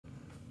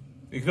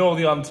Ignore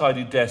the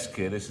untidy desk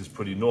here, this is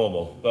pretty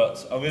normal,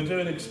 but I'm going to do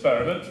an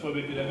experiment where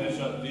we're going to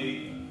measure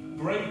the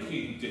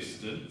braking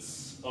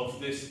distance of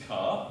this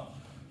car,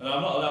 and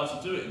I'm not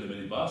allowed to do it in the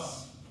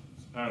minibus.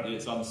 Apparently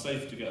it's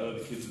unsafe to get other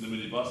kids in the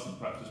minibus and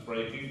practice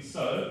braking,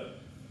 so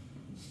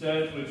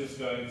instead we're just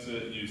going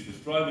to use this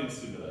driving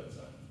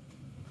simulator.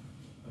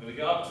 I'm going to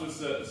get up to a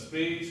certain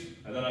speed,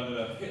 and then I'm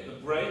going to hit the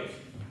brake.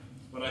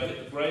 When I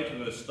hit the brake, I'm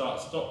going to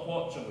start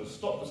stopwatch. I'm going to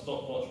stop the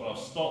stopwatch when I've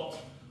stopped.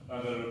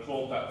 I'm going to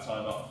record that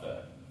time up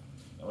there.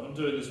 Now when I'm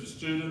doing this with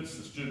students,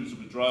 the students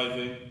will be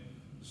driving,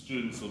 the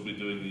students will be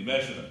doing the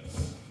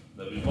measurements.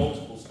 There'll be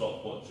multiple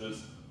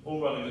stopwatches,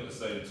 all running at the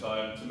same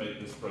time to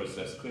make this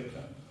process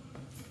quicker.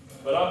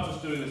 But I'm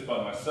just doing this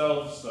by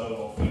myself,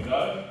 so off we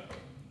go.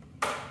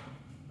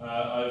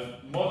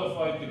 I've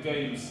modified the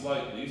game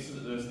slightly so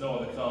that there's no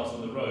other cars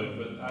on the road,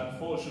 but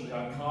unfortunately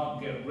I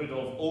can't get rid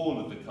of all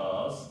of the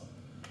cars,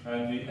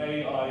 and the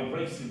AI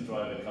racing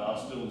driver car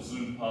still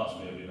zoom past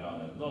me every now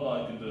and then. Not a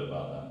lot I can do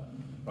about that.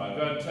 Right, I'm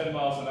going 10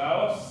 miles an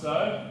hour,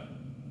 so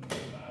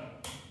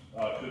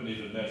I couldn't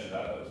even measure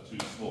that, that was too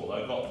small.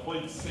 I've got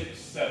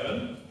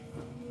 0.67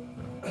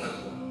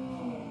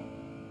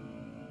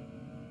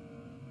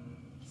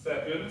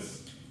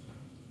 seconds.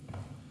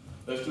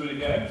 Let's do it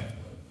again.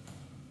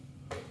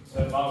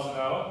 10 miles an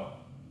hour.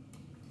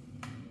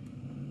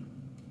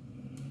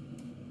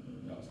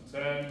 Up to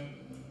 10.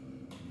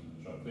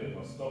 Try and clear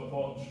my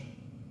stopwatch.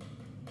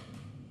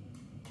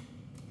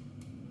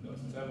 Got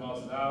to 10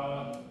 miles an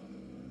hour.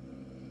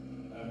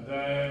 And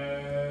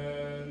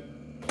then,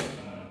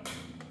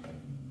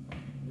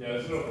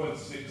 yeah,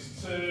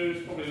 0.62,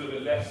 it's probably a little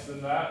bit less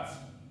than that.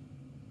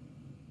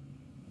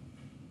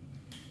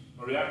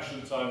 My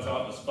reaction times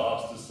aren't as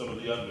fast as some of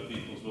the younger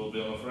people's will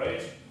be, I'm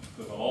afraid,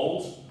 because I'm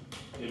old.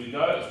 Here we go,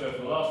 let's go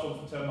for the last one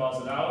for 10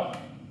 miles an hour.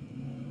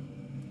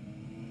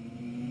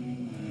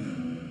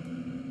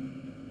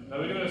 Now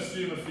we're going to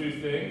assume a few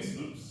things.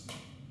 Oops.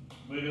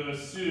 We're going to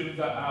assume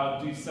that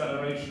our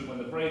deceleration when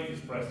the brake is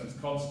pressed is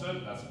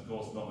constant. That's of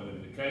course not going to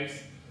be the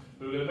case.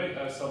 But we're going to make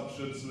that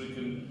assumption so we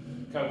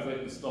can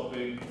calculate the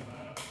stopping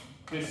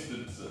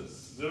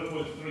distances.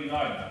 0.39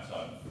 that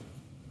time.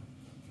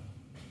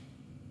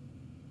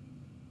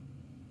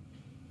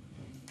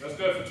 Let's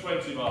go for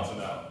 20 miles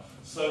an hour.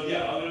 So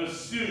yeah, I'm going to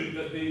assume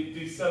that the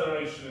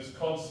deceleration is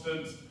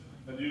constant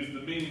and use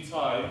the mean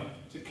time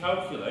to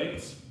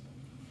calculate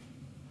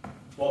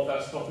what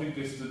that stopping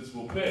distance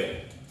will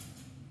be.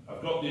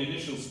 I've got the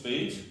initial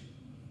speed,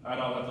 and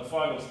I'll have the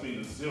final speed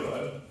as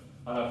 0.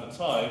 I'll have the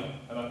time,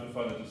 and I can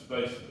find the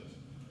displacement.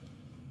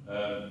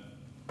 The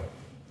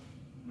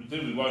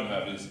thing we won't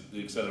have is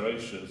the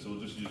acceleration, so we'll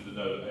just use the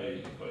no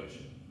A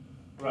equation.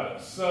 Right,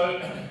 so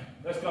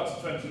let's go up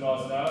to 20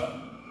 miles an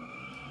hour.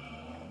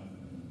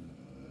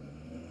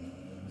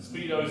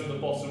 Speedo is at the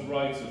bottom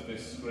right of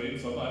this screen,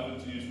 so I'm not having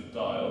to use the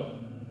dial,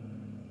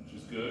 which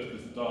is good,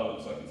 because the dial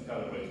looks like it's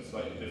calibrated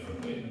slightly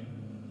differently.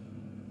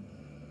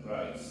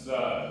 Right,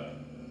 so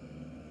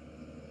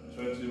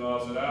 20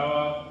 miles an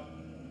hour.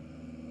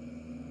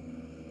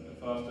 A bit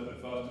faster, a bit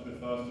faster, a bit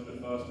faster, a bit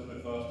faster, a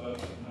bit faster.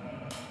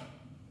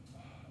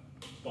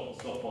 Stop the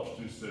stopwatch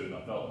too soon, I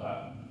felt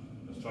that.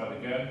 Let's try it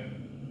again.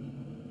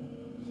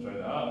 Straight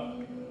it up.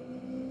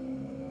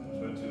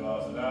 20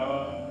 miles an hour.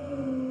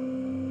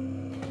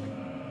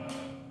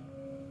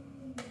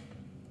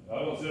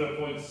 I've got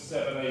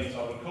 0.78,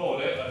 I'll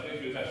record it. I think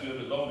it was actually a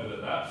little bit longer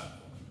than that.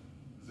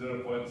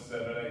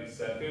 0.78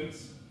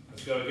 seconds.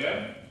 Let's go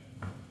again.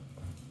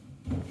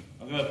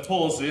 I'm going to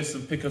pause this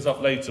and pick us up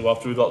later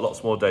after we've got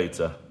lots more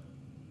data.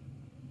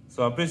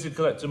 So I'm busy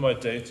collecting my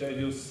data, and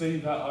you'll see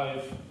that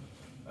I've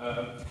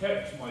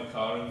kept my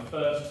car in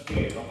first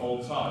gear the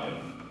whole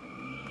time.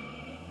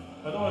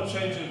 I don't want to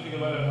change anything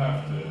if I don't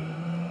have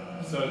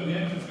to. So the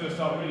engine's going to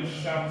start really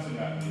shouting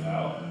at me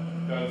now,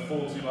 going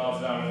 40 miles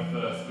an hour in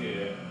first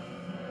gear.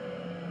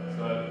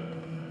 So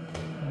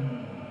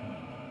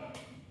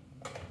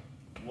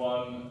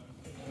 1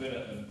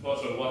 minute and, well,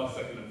 sorry, 1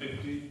 second and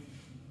 50.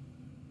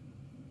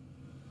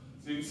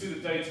 So you can see the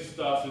data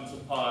starting to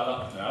pile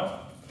up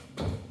now.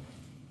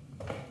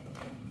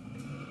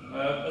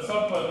 At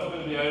some point I'm not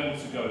going to be able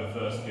to go in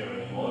first gear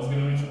anymore. It's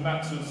going to reach a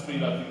maximum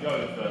speed I can go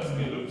in first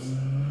gear. Oops.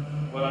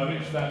 When I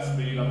reach that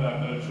speed, I'm going to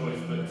have no choice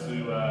but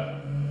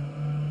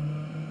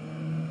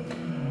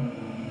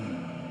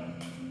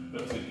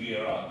to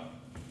gear up.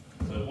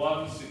 So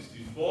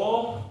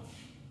 164.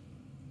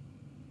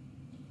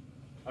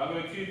 I'm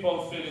going to keep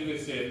on filling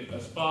this in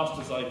as fast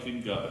as I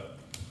can go.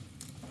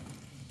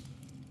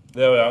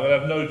 There we are. I'm going to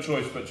have no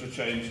choice but to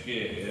change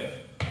gear here.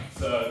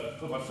 So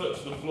put my foot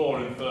to the floor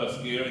in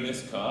first gear in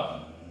this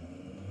car.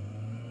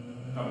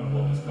 I can't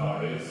remember what this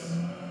car is.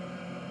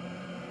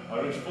 I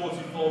reach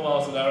 44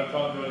 miles an hour, I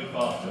can't go any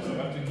faster, so I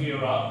have to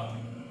gear up.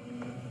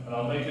 And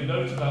I'll make a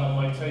note of that on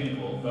my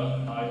table,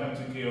 that I have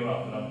to gear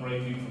up and I'm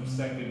braking from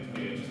second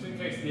gear, just in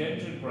case the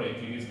engine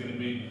braking is going to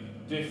be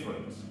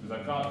different, because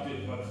I can't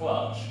dip my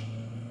clutch.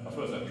 I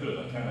suppose I could,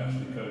 I can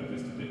actually code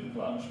this to dip the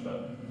clutch,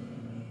 but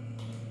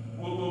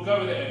we'll go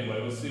with it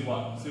anyway, we'll see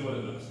what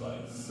it looks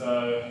like.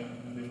 So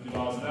 50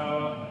 miles an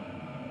hour.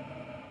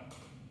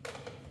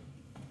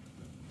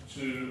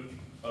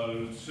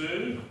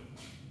 2:02.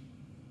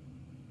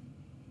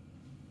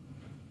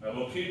 And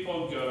we'll keep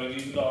on going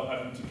even though I'm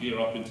having to gear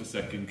up into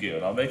second gear.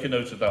 And I'll make a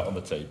note of that on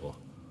the table.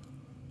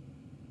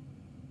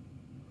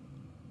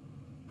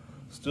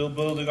 Still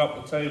building up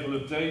the table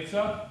of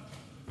data.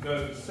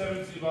 Going at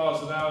 70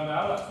 miles an hour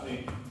now, that's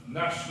the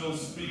national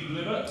speed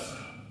limit.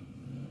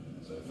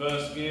 So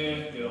first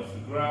gear, get off the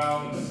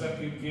ground,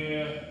 second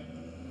gear,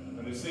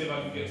 and we'll see if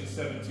I can get to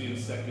 70 in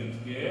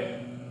second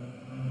gear.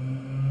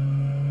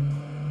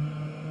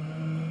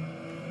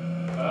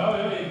 Oh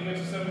yeah, you can get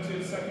to 70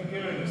 in second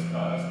gear in this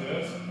car, that's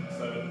good.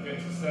 So get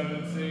to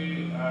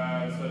 70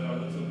 and slow down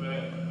a little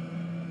bit.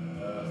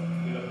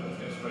 Let's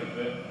get a straight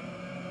bit.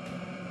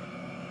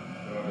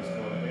 Let's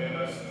go on here,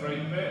 no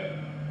straight bit.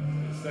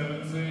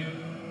 70.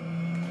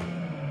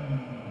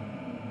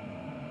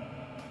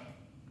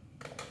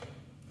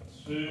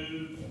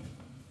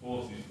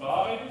 2:45. I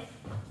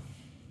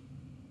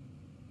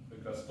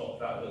think I stopped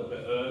that a little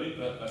bit early,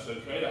 but that's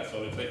okay, that's why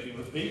we're taking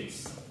repeats.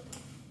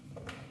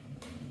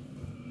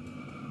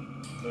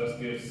 First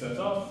gear set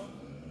off.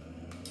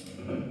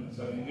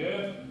 Second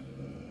gear.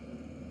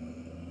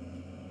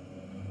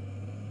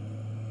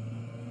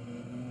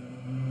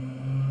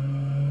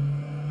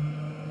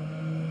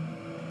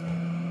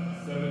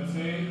 A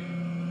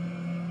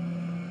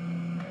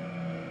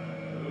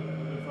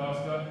bit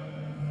faster.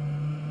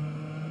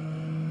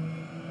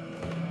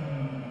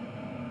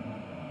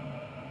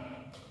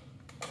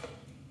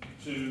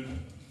 2.60.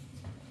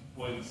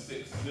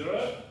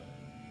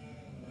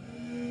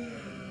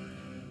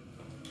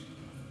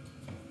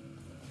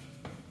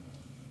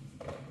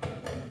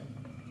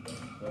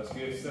 First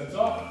gear set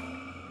off.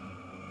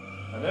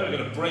 And then we're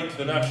going to break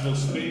the national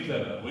speed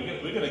limit.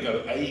 We're going to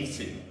go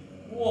 80.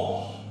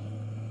 Whoa!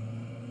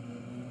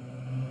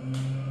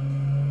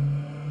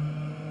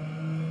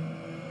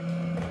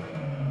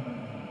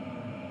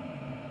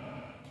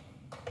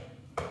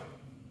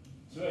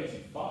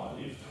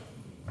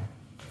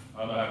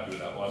 I'm not happy with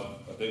that one.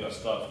 I think I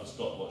started the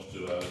stopwatch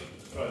too early.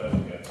 Let's try that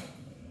again.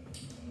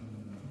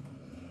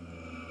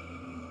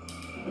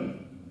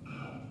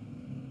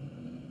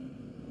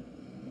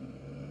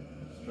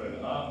 Straight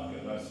it up,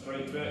 get a nice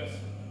straight bit.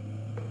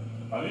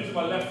 I'm using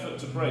my left foot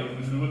to brake,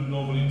 which we wouldn't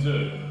normally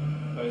do,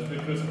 but it's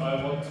because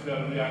I want to be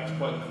able to react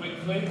quite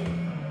quickly.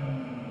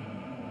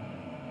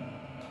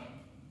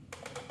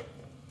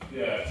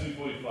 Yeah,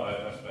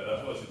 2:45, that's better.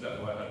 That's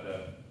exactly what I had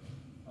there.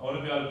 I want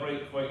to be able to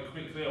brake quite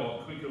quickly, I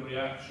want quicker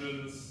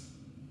reactions.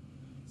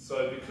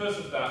 So because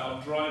of that,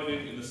 I'm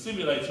driving in the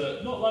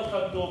simulator, not like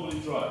I'd normally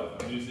drive.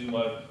 I'm using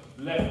my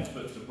left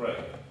foot to brake.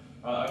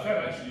 I can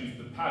actually use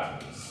the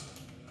paddles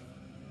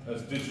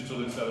as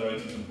digital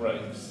accelerators and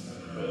brakes,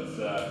 but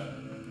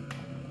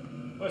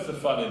where's the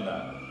fun in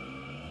that?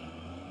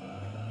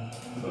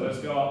 So let's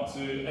go up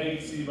to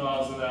 80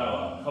 miles an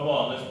hour. Come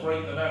on, let's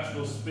break the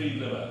national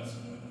speed limit.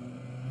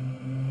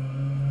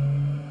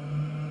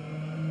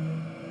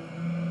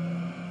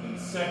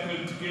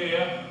 Second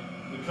gear,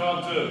 we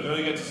can't do it, we can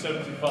only get to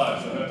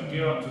 75, so I'm going to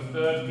gear up to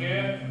third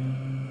gear.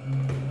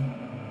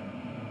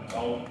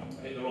 Oh,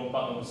 hit the wrong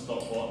button on the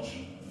stopwatch.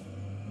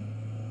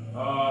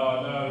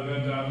 Oh no, we're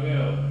going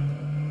downhill.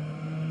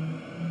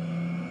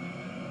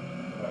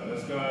 Right,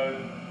 let's go.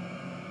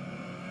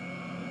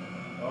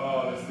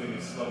 Oh, this thing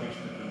is sluggish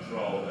to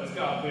control. Let's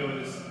get up here where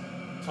this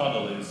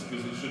tunnel is,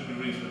 because it should be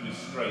reasonably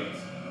straight,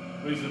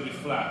 reasonably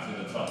flat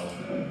in the tunnel.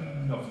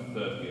 Come to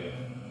third gear.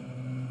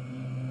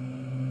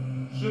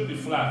 Should be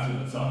flat in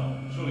the tunnel.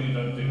 Surely you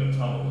don't dig a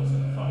tunnel that's at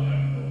a funny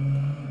angle.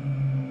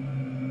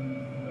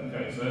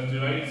 Okay, so let's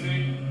do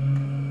 80.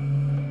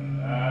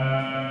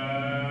 And...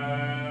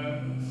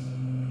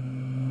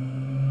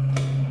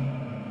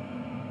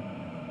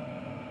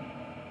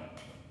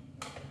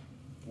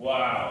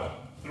 wow,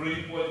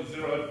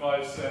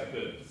 3.05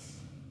 seconds.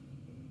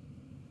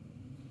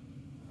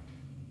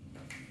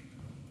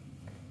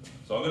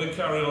 So I'm going to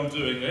carry on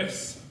doing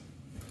this.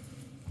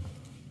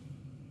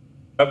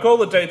 I've got all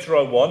the data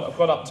I want. I've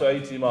got up to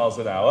 80 miles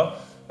an hour.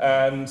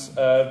 And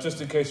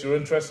just in case you're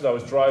interested, I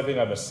was driving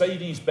a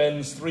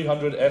Mercedes-Benz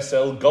 300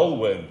 SL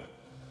Gullwing,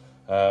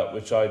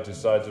 which I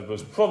decided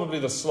was probably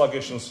the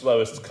sluggish and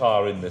slowest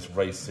car in this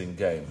racing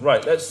game.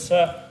 Right, let's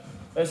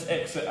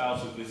exit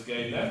out of this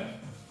game then.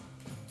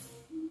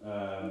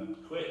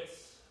 Quit.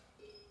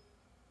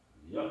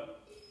 Yep.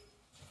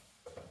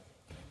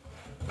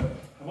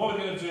 And what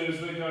we're going to do is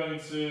we're going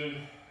to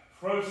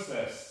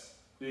process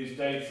these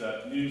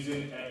data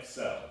using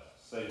Excel.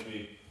 Save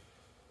me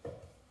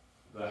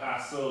the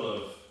hassle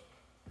of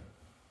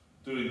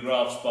doing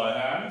graphs by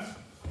hand.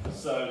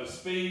 So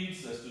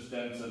speeds, let's just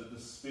enter the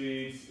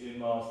speeds in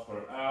miles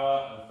per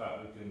hour. In fact,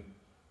 we can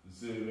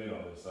zoom in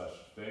on this, I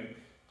should think.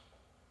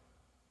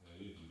 Yeah,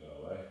 you can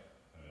go away.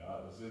 There we are,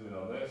 we'll zoom in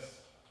on this.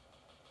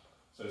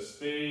 So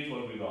speed,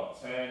 what have we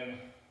got? 10,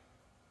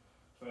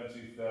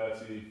 20,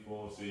 30,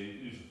 40.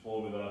 Use the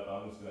formula,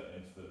 I'm just going to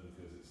enter them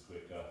because it's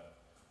quicker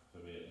for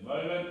me at the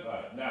moment.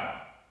 Right,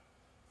 now,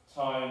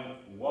 time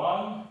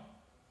 1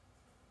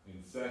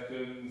 in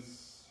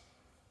seconds,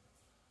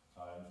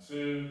 time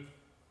 2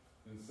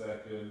 in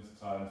seconds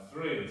times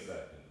 3 in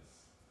seconds.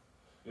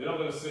 You're not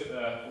going to sit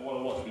there and want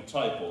to watch me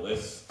type all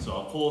this, so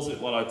I'll pause it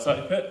while I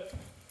type it.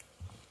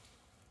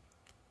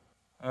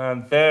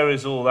 And there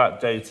is all that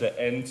data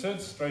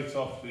entered straight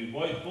off the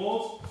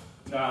whiteboard.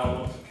 Now I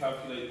want to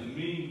calculate the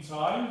mean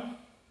time.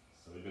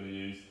 So we're going to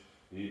use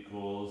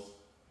equals,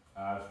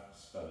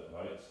 spell it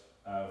right,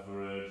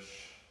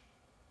 average,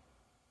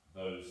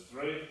 those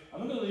three.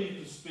 I'm going to leave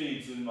the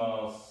speeds in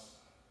miles.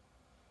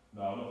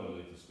 No, I'm not going to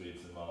leave the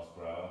speeds in miles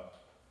per hour,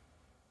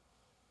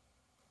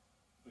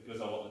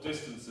 because I want the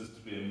distances to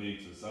be in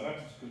meters. So I'm going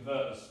to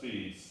convert the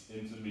speeds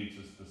into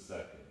meters per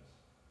second.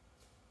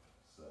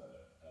 So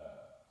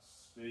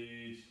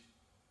speed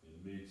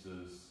in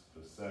meters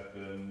per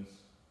second.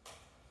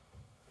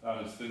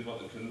 Now let's think what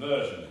the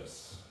conversion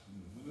is.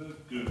 I'm going to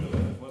Google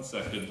it. 1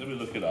 second, let me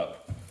look it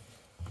up.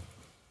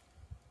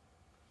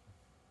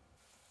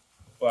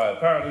 Well,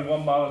 apparently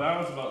 1 mile an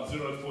hour is about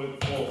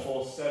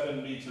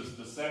 0.447 meters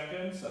per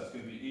second. So that's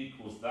going to be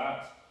equals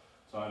that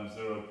times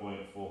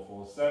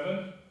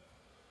 0.447.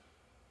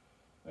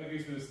 That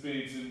gives me the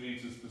speeds in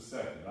meters per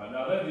second. Right,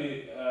 now they're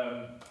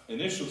the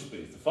initial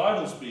speeds. The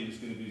final speed is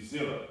going to be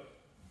 0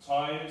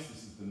 times,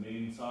 this is the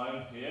mean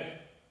time here,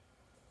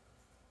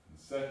 in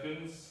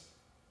seconds.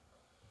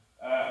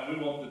 And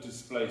we want the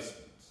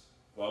displacement.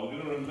 Well, we're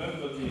going to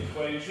remember the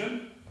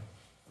equation.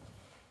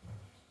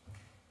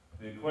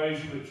 The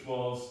equation, which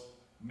was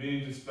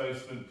mean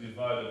displacement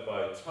divided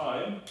by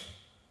time,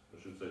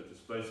 I should say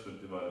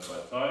displacement divided by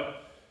time,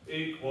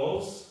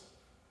 equals,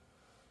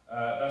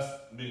 that's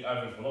the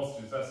average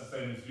velocity, so that's the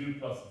same as u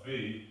plus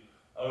v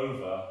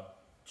over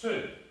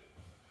 2.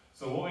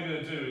 So what we're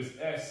going to do is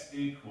S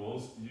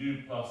equals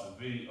u plus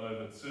v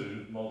over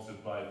 2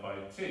 multiplied by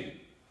t.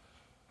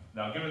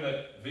 Now, given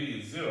that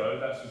v is 0,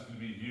 that's just going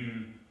to be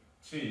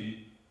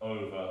ut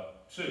over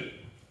 2.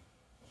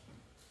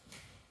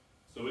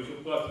 So we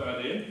can plug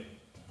that in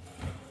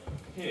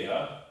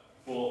here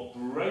for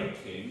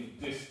braking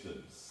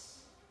distance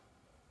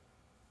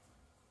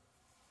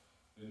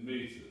in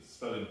meters,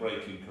 spelling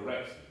braking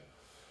correctly.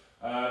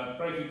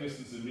 Braking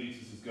distance in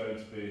meters is going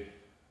to be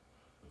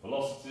the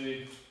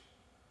velocity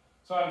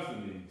times the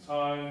mean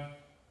time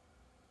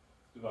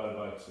divided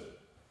by 2.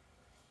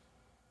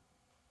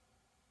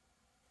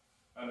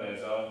 And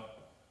there's our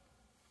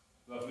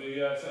lovely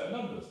set of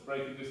numbers,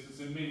 braking distance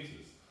in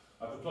meters.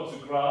 I can plot a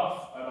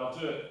graph, and I'll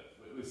do it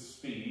with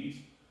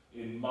speed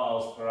in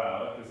miles per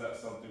hour, because that's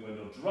something when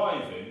you're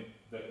driving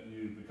that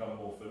you become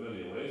more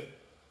familiar with.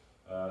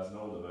 It's an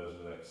older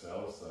version of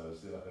Excel, so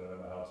see if I can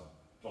remember how to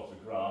plot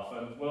a graph.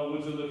 And well,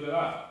 would you look at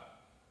that?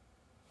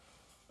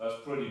 That's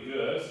pretty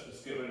good.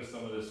 Let's get rid of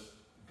some of this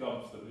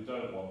gump that we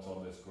don't want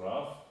on this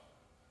graph.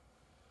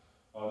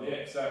 On the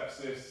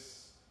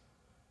x-axis,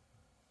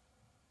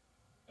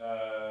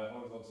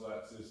 horizontal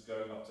axis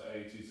going up to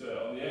 80.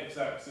 So on the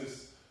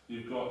x-axis,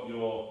 you've got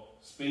your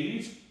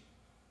speed.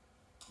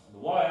 On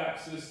the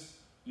y-axis,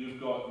 you've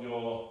got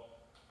your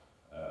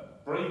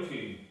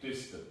braking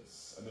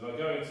distance. And if I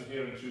go into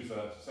here and choose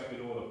a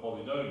second order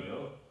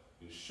polynomial,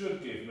 it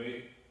should give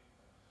me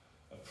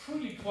a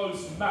pretty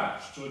close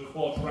match to a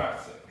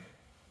quadratic,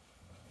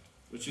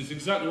 which is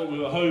exactly what we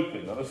were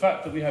hoping. Now, the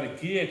fact that we had a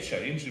gear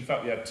change, in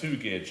fact we had 2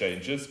 gear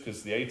changes,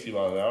 because the 80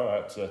 mile an hour I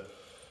had to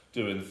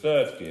do in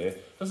 3rd gear,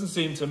 doesn't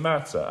seem to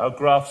matter. Our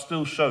graph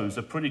still shows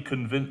a pretty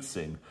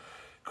convincing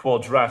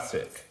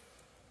quadratic.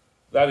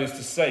 That is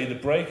to say, the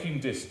braking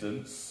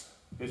distance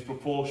is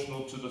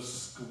proportional to the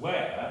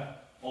square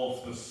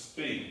of the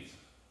speed.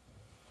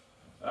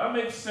 That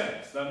makes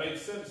sense. That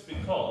makes sense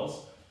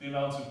because the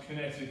amount of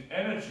kinetic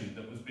energy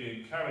that was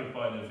being carried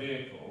by the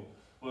vehicle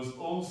was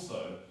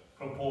also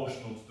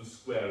proportional to the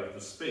square of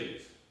the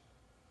speed.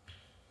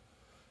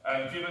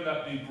 And given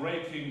that the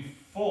braking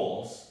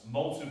force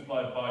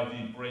multiplied by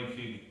the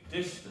braking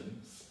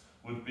distance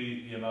would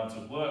be the amount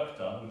of work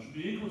done, which would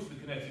be equal to the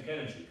kinetic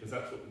energy, because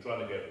that's what we're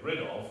trying to get rid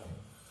of.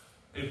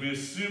 If we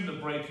assume the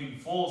braking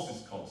force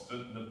is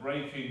constant, the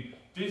braking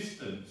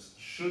distance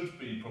should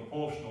be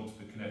proportional to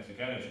the kinetic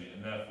energy,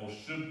 and therefore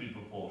should be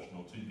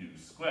proportional to u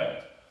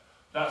squared.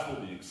 That's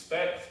what we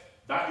expect.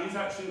 That is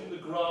actually what the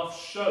graph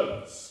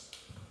shows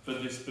for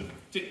this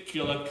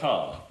particular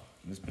car,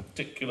 in this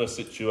particular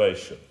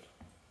situation.